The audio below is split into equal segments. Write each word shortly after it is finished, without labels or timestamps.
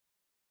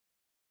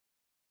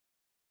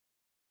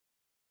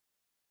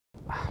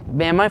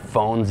Man, my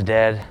phone's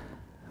dead.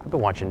 I've been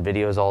watching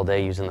videos all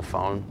day using the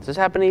phone. Does this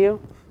happen to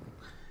you?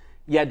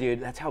 Yeah, dude,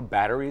 that's how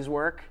batteries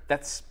work.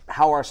 That's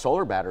how our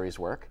solar batteries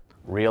work.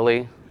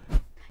 Really?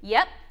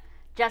 Yep,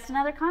 just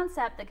another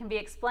concept that can be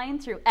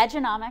explained through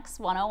EDGEonomics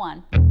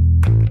 101.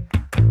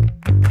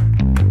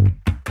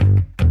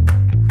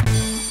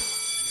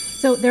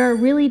 So there are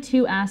really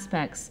two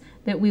aspects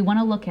that we want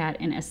to look at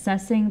in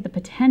assessing the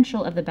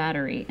potential of the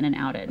battery in an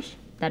outage.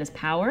 That is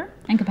power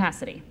and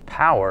capacity.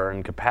 Power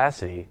and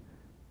capacity?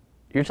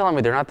 You're telling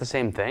me they're not the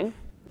same thing?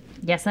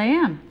 Yes, I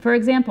am. For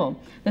example,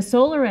 the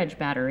SolarEdge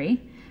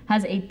battery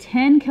has a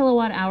 10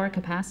 kilowatt hour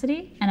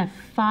capacity and a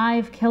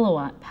 5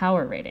 kilowatt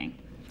power rating.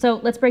 So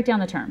let's break down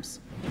the terms.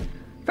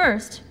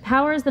 First,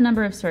 power is the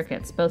number of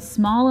circuits, both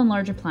small and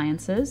large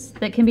appliances,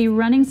 that can be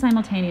running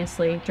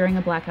simultaneously during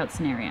a blackout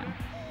scenario.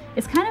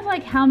 It's kind of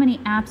like how many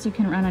apps you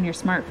can run on your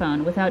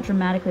smartphone without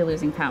dramatically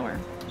losing power.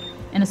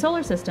 In a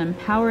solar system,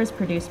 power is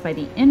produced by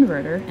the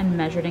inverter and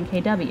measured in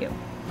kW.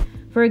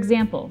 For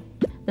example,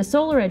 the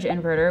SolarEdge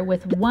inverter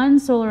with one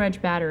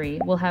SolarEdge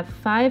battery will have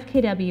 5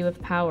 kW of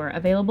power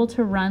available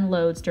to run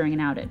loads during an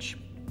outage.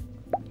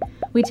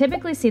 We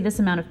typically see this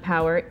amount of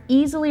power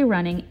easily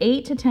running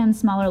 8 to 10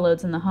 smaller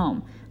loads in the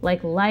home,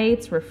 like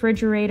lights,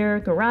 refrigerator,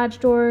 garage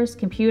doors,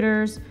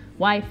 computers,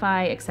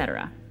 Wi-Fi,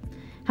 etc.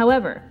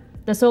 However,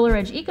 the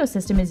SolarEdge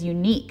ecosystem is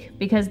unique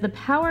because the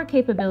power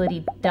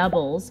capability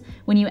doubles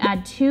when you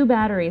add 2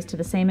 batteries to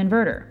the same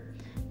inverter.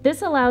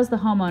 This allows the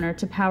homeowner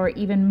to power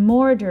even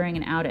more during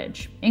an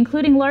outage,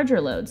 including larger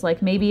loads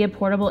like maybe a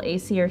portable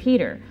AC or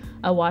heater,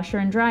 a washer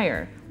and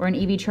dryer, or an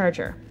EV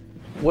charger.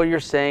 What you're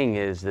saying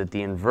is that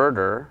the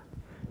inverter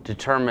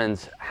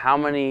determines how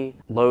many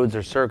loads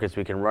or circuits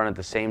we can run at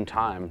the same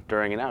time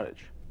during an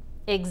outage.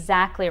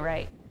 Exactly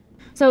right.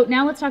 So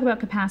now let's talk about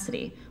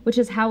capacity, which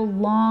is how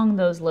long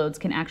those loads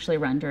can actually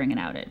run during an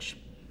outage.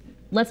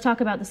 Let's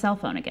talk about the cell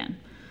phone again.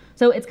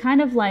 So it's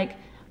kind of like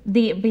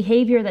the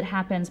behavior that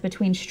happens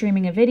between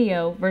streaming a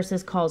video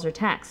versus calls or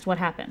text. What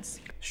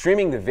happens?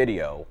 Streaming the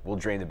video will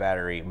drain the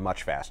battery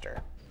much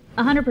faster.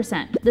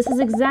 100%. This is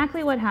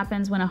exactly what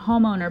happens when a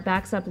homeowner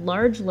backs up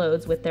large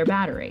loads with their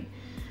battery.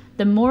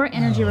 The more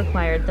energy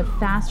required, the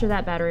faster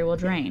that battery will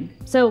drain.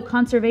 So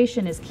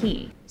conservation is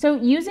key. So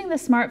using the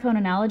smartphone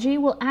analogy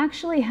will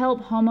actually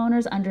help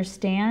homeowners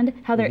understand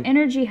how their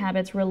energy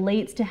habits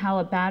relates to how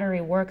a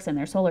battery works in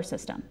their solar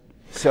system.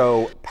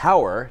 So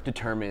power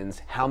determines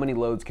how many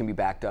loads can be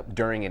backed up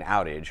during an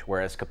outage,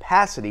 whereas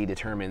capacity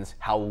determines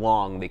how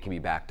long they can be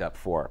backed up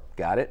for.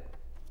 Got it?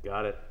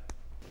 Got it.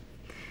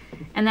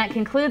 And that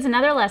concludes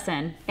another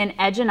lesson in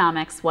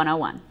EDGEonomics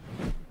 101.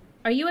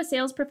 Are you a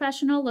sales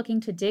professional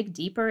looking to dig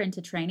deeper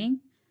into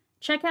training?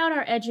 Check out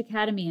our Edge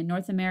Academy in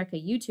North America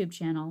YouTube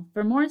channel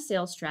for more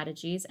sales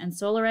strategies and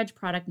SolarEdge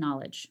product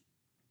knowledge.